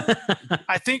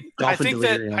I think that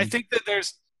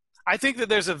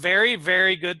there's a very,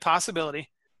 very good possibility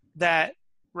that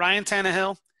Ryan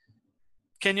Tannehill,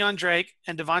 Kenyon Drake,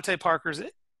 and Devontae Parker's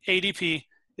ADP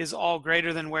is all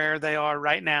greater than where they are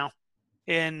right now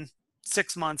in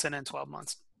 6 months and in 12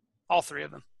 months. All three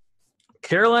of them.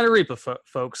 Carolina Reaper,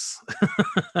 folks.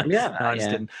 Yeah, No, I'm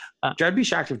just kidding. I'd be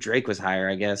shocked if Drake was higher,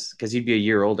 I guess, because he'd be a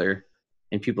year older,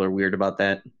 and people are weird about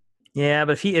that. Yeah,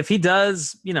 but if he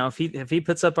does, if he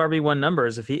puts up RB1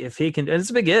 numbers, if he can, and it's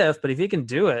a big if, but if he can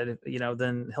do it,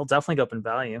 then he'll definitely go up in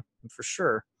value for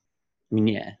sure. I mean,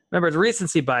 yeah. Remember, it's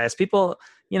recency bias. People,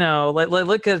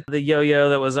 look at the yo-yo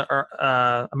that was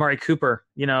Amari Cooper,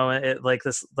 like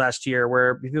this last year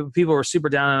where people were super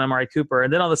down on Amari Cooper.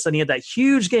 And then all of a sudden he had that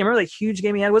huge game. Remember that huge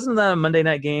game he had? Wasn't that a Monday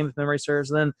night game, if memory serves?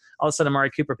 And then all of a sudden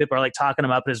Amari Cooper, people are like talking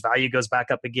him up and his value goes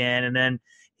back up again. And then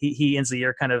he ends the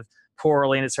year kind of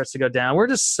poorly and it starts to go down. We're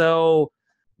just so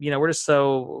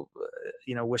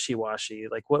wishy-washy.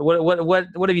 Like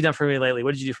what have you done for me lately?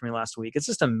 What did you do for me last week? It's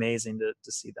just amazing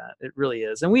to see that. It really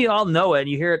is. And we all know it and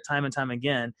you hear it time and time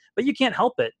again, but you can't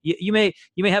help it. You may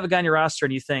have a guy on your roster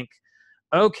and you think,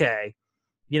 okay,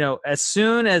 as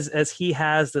soon as he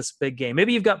has this big game,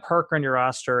 maybe you've got Parker on your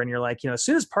roster and you're like, as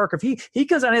soon as Parker, if he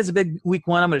comes out and has a big week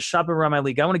one, I'm going to shop him around my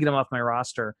league. I want to get him off my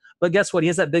roster. But guess what? He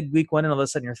has that big week one and all of a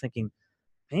sudden you're thinking,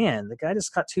 man, the guy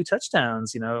just caught 2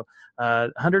 touchdowns,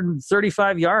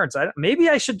 135 yards. Maybe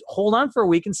I should hold on for a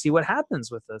week and see what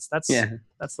happens with this. That's the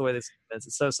way this is.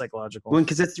 It's so psychological. Well,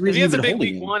 because that's the reason if he has a big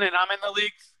week one and I'm in the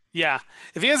league. Yeah.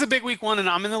 If he has a big week one and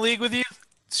I'm in the league with you,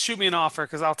 shoot me an offer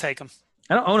because I'll take him.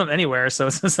 I don't own him anywhere, so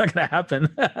it's not going to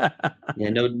happen.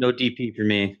 Yeah, no DP for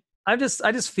me. I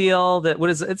just feel that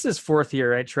it's his 4th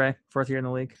year, right, Trey? 4th year in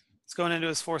the league. It's going into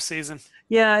his 4th season.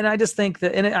 Yeah, and I just think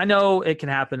that, and I know it can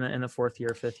happen in the 4th year,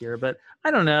 5th year, but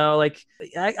I don't know. Like,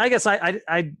 I guess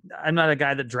I'm not a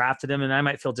guy that drafted him, and I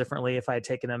might feel differently if I had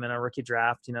taken him in a rookie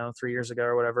draft, 3 years ago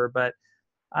or whatever. But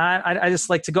I just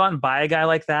like to go out and buy a guy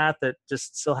like that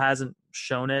just still hasn't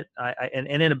shown it. And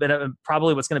in a bit of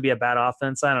probably what's going to be a bad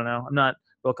offense. I don't know. I'm not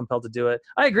real compelled to do it.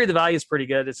 I agree the value is pretty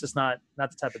good. It's just not the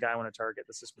type of guy I want to target.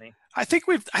 That's just me. I think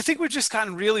we've just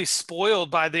gotten really spoiled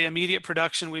by the immediate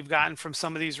production we've gotten from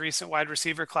some of these recent wide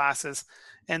receiver classes.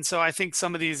 And so I think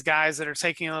some of these guys that are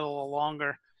taking a little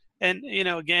longer and,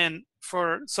 again,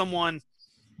 for someone,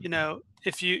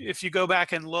 if you go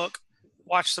back and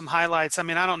watch some highlights, I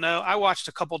mean, I don't know. I watched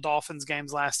a couple Dolphins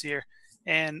games last year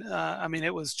and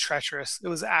it was treacherous. It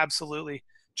was absolutely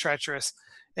treacherous.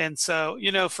 And so,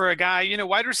 for a guy,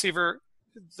 wide receiver,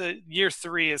 the year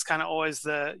 3 is kind of always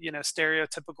the,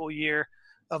 stereotypical year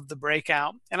of the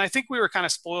breakout. And I think we were kind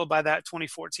of spoiled by that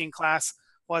 2014 class,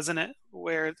 wasn't it?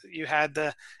 Where you had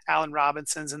the Allen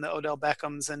Robinsons and the Odell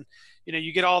Beckhams and,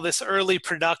 you get all this early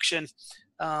production.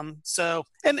 And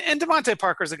Devontae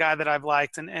Parker's a guy that I've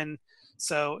liked. And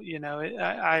so,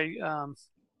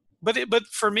 but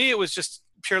for me, it was just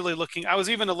purely looking. I was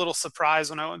even a little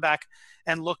surprised when I went back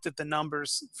and looked at the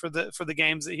numbers for the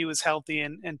games that he was healthy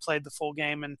and played the full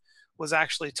game and was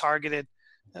actually targeted,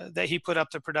 that he put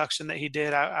up the production that he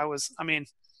did. That's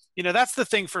the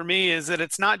thing for me is that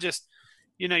it's not just,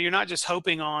 you're not just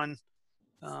hoping on,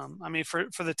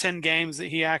 for the 10 games that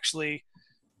he actually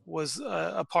was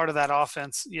a part of that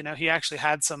offense, he actually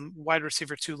had some wide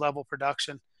receiver 2 level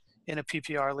production in a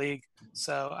PPR league.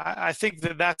 So I think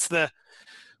that's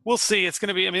we'll see. It's going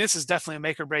to be, this is definitely a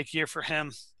make or break year for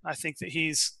him. I think that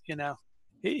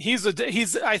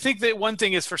I think that one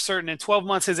thing is for certain, in 12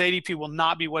 months, his ADP will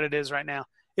not be what it is right now.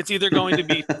 It's either going to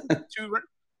be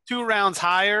two rounds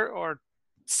higher or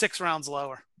 6 rounds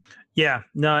lower. Yeah,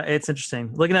 no, it's interesting.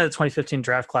 Looking at the 2015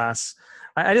 draft class,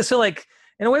 I just feel like,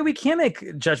 in a way, we can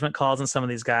make judgment calls on some of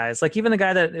these guys. Like even the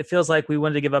guy that it feels like we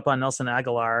wanted to give up on, Nelson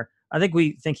Aguilar, I think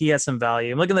we think he has some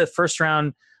value. I'm looking at the first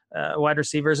round wide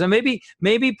receivers, and maybe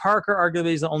Parker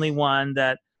arguably is the only one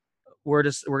that we're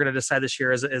going to decide this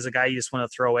year as a guy you just want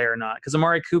to throw away or not. Because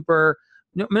Amari Cooper,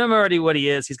 no matter already what he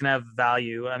is, he's going to have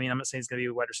value. I'm not saying he's going to be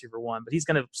a wide receiver 1, but he's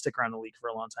going to stick around the league for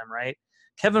a long time, right?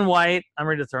 Kevin White, I'm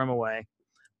ready to throw him away.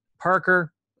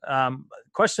 Parker,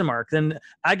 question mark. Then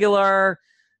Aguilar,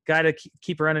 guy to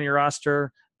keep around on your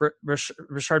roster.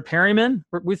 Rashard Perryman,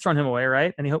 we've thrown him away,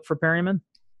 right? Any hope for Perryman?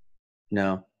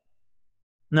 No.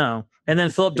 And then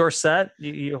Philip Dorsett,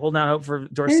 you holding out hope for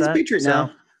Dorsett? He's a Patriot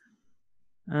now.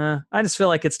 I just feel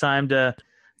like it's time to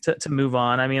move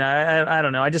on. I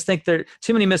don't know. I just think there are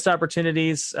too many missed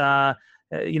opportunities. Plugging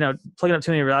up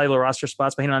too many valuable roster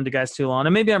spots by hanging on to guys too long.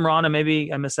 And maybe I'm wrong, and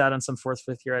maybe I miss out on some 4th,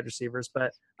 5th year wide receivers.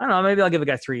 But I don't know. Maybe I'll give a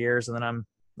guy 3 years, and then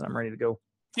I'm ready to go.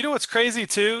 You know what's crazy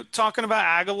too? Talking about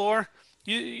Aguilar,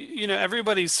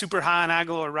 everybody's super high on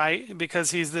Aguilar, right?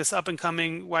 Because he's this up and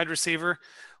coming wide receiver.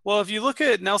 Well, if you look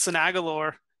at Nelson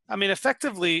Aguilar,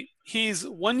 effectively he's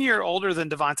 1 year older than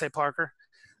Devontae Parker.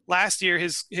 last year,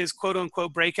 his quote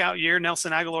unquote breakout year,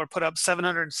 Nelson Aguilar put up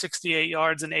 768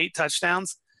 yards and 8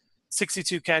 touchdowns,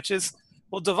 62 catches.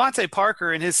 Well, Devontae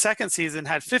Parker in his second season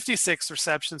had 56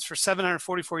 receptions for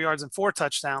 744 yards and 4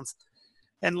 touchdowns.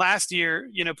 And last year,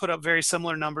 put up very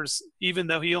similar numbers, even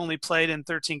though he only played in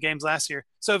 13 games last year.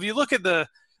 So if you look at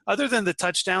other than the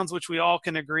touchdowns, which we all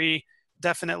can agree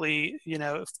definitely,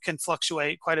 can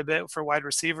fluctuate quite a bit for wide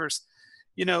receivers.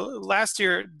 Last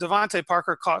year, Devontae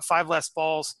Parker caught 5 less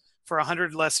balls for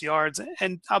 100 less yards,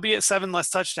 and albeit 7 less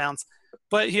touchdowns.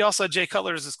 But he also had Jay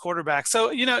Cutler as his quarterback.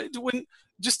 So, when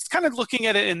just kind of looking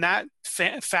at it in that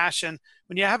fashion,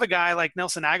 when you have a guy like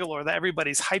Nelson Aguilar that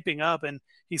everybody's hyping up and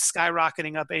he's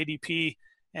skyrocketing up ADP,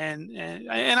 and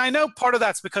I know part of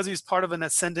that's because he's part of an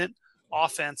ascendant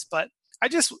offense, but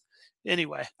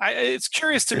it's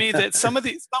curious to me that some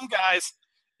guys,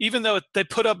 even though they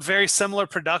put up very similar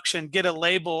production, get a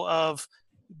label of,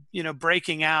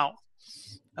 breaking out.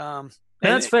 And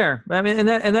that's fair. I mean,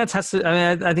 I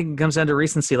think it comes down to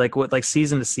recency, like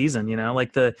season to season,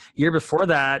 like the year before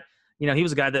that, he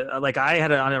was a guy that like I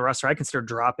had on a roster I considered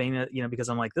dropping, because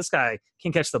I'm like, this guy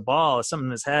can't catch the ball. It's something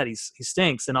in his head. He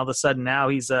stinks. And all of a sudden now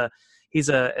he's an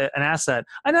asset.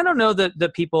 And I don't know that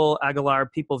Aguilar,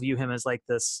 people view him as like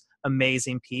this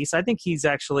amazing piece. I think he's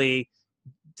actually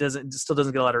still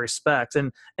doesn't get a lot of respect,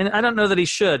 and I don't know that he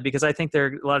should, because I think there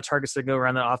are a lot of targets that go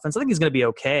around the offense. I think he's going to be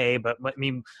okay, but I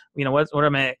mean, what are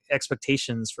my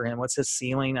expectations for him? What's his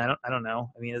ceiling? I don't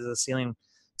know. I mean, is the ceiling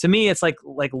to me? It's like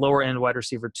lower end wide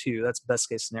receiver 2. That's best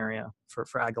case scenario for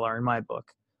Aguilar in my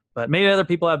book. But maybe other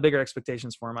people have bigger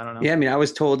expectations for him. I don't know. Yeah, I mean, I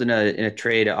was told in a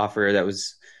trade offer I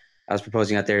was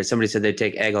proposing out there, somebody said they'd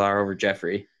take Aguilar over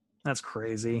Jeffrey. That's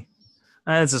crazy.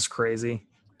 That's just crazy.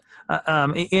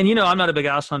 And I'm not a big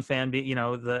Alshon fan,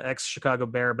 the ex-Chicago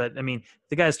Bear, but I mean,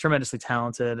 the guy's tremendously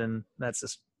talented, and that's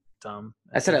just dumb.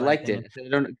 I said I liked it. I said I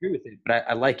don't agree with it, but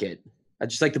I like it. I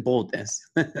just like the boldness.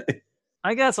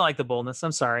 I guess I like the boldness.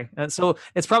 I'm sorry. So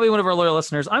it's probably one of our loyal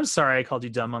listeners. I'm sorry I called you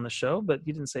dumb on the show, but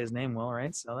you didn't say his name well,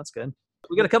 right? So that's good.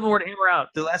 We got a couple more to hammer out.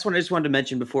 The last one I just wanted to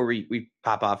mention before we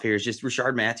pop off here is just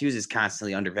Rashard Matthews is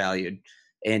constantly undervalued.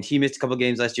 And he missed a couple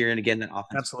games last year. And again, that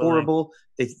offense is horrible.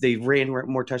 They ran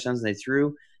more touchdowns than they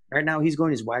threw. Right now, he's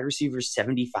going as wide receiver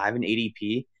 75 in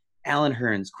ADP. Allen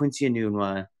Hurns, Quincy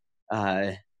Enunwa,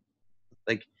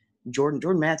 like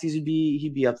Jordan Matthews he'd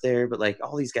be up there. But like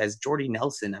all these guys, Jordy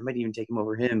Nelson, I might even take him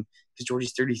over him because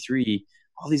Jordy's 33.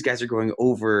 All these guys are going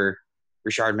over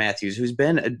Rashard Matthews, who's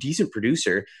been a decent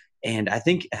producer. And I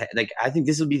think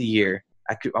this will be the year.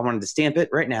 I wanted to stamp it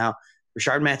right now.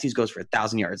 Rashard Matthews goes for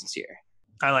 1,000 yards this year.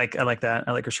 I like that.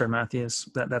 I like Rashard Matthews.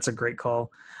 That's a great call.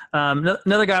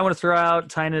 Another guy I want to throw out,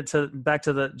 tying it back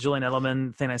to the Julian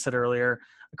Edelman thing I said earlier.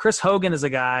 Chris Hogan is a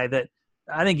guy that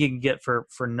I think you can get for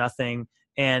nothing,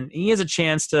 and he has a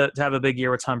chance to have a big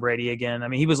year with Tom Brady again. I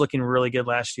mean, he was looking really good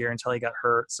last year until he got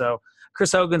hurt. So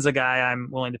Chris Hogan's a guy I'm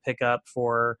willing to pick up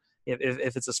for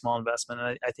if it's a small investment.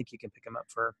 And I think you can pick him up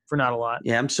for not a lot.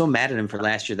 Yeah, I'm so mad at him for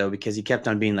last year though, because he kept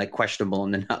on being like questionable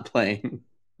and then not playing.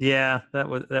 Yeah, that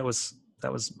was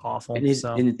awful. And his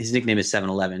nickname is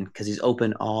 7-Eleven because he's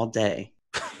open all day.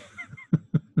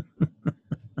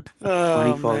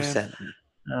 24/7.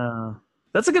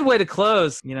 That's a good way to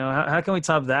close. How can we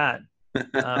top that?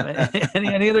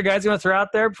 Any other guys you want to throw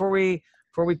out there before we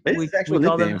call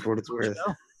them? For what it's worth.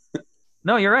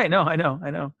 No, you're right. No, I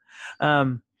know.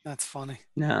 That's funny.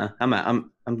 Nah,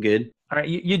 I'm good. All right,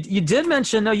 you did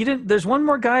mention you didn't. There's one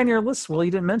more guy on your list. Well,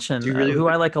 you didn't mention who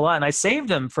I like a lot, and I saved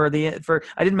him for I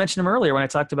didn't mention him earlier when I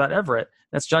talked about Everett.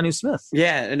 That's Jonnu Smith.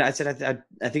 Yeah, and I said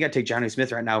I think I'd take Jonnu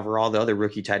Smith right now over all the other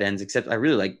rookie tight ends, except I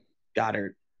really like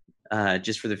Goddard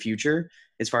just for the future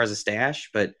as far as a stash.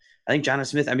 But I think Jonnu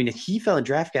Smith. I mean, he fell in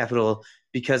draft capital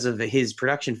because of his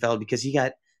production fell because he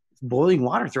got boiling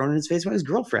water thrown in his face by his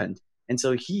girlfriend, and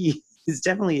so he is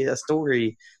definitely a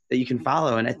story that you can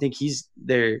follow. And I think he's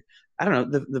there. I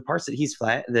don't know the parts that he's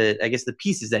I guess the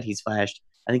pieces that he's flashed.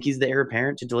 I think he's the heir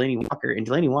apparent to Delanie Walker, and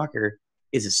Delanie Walker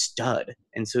is a stud.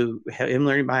 And so him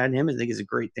learning behind him, I think, is a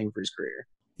great thing for his career.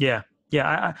 Yeah.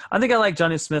 I think I like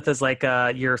Jonnu Smith as like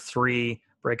a year 3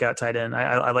 breakout tight end.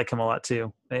 I like him a lot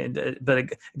too. But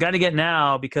got to get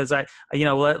now because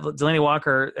Delanie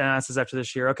Walker announces after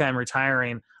this year, okay, I'm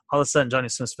retiring. All of a sudden, Jonnu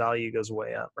Smith's value goes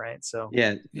way up, right? So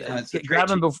grab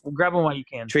him while you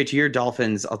can. Trade to your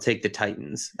Dolphins. I'll take the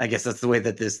Titans. I guess that's the way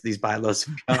that these buy lows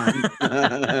have gone.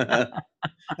 I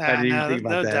didn't even think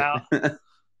about that. Doubt.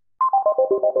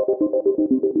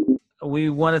 We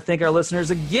want to thank our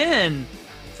listeners again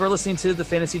for listening to the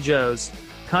Fantasy Joes.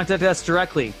 Contact us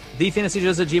directly,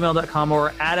 thefantasyjoes@gmail.com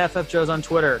or @FFJoes on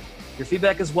Twitter. Your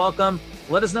feedback is welcome.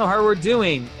 Let us know how we're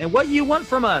doing and what you want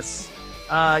from us.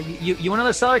 You want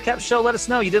another salary cap show? Let us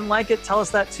know. You didn't like it? Tell us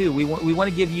that too. We want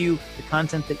to give you the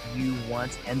content that you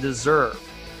want and deserve.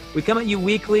 We come at you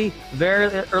weekly, very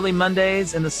early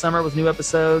Mondays in the summer with new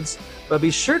episodes. But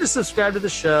be sure to subscribe to the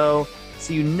show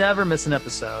so you never miss an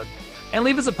episode. And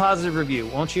leave us a positive review,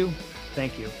 won't you?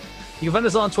 Thank you. You can find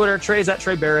us on Twitter. Trey's at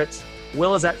Trey Barrett.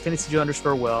 Will is at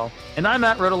FantasyJoe_Will. And I'm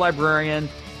at Roto Librarian.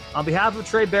 On behalf of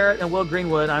Trey Barrett and Will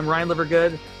Greenwood, I'm Ryan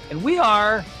Livergood. And we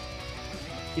are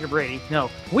Peter Brady. No,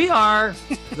 we are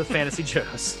the Fantasy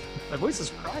Joes. My voice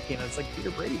is cracking. It's like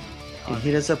Peter Brady. And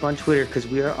hit us up on Twitter because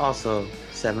we are also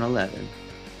 7-Eleven.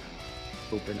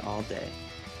 Open all day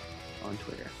on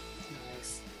Twitter.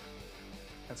 Nice.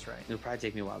 That's right. It'll probably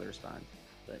take me a while to respond,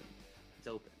 but it's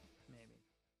open.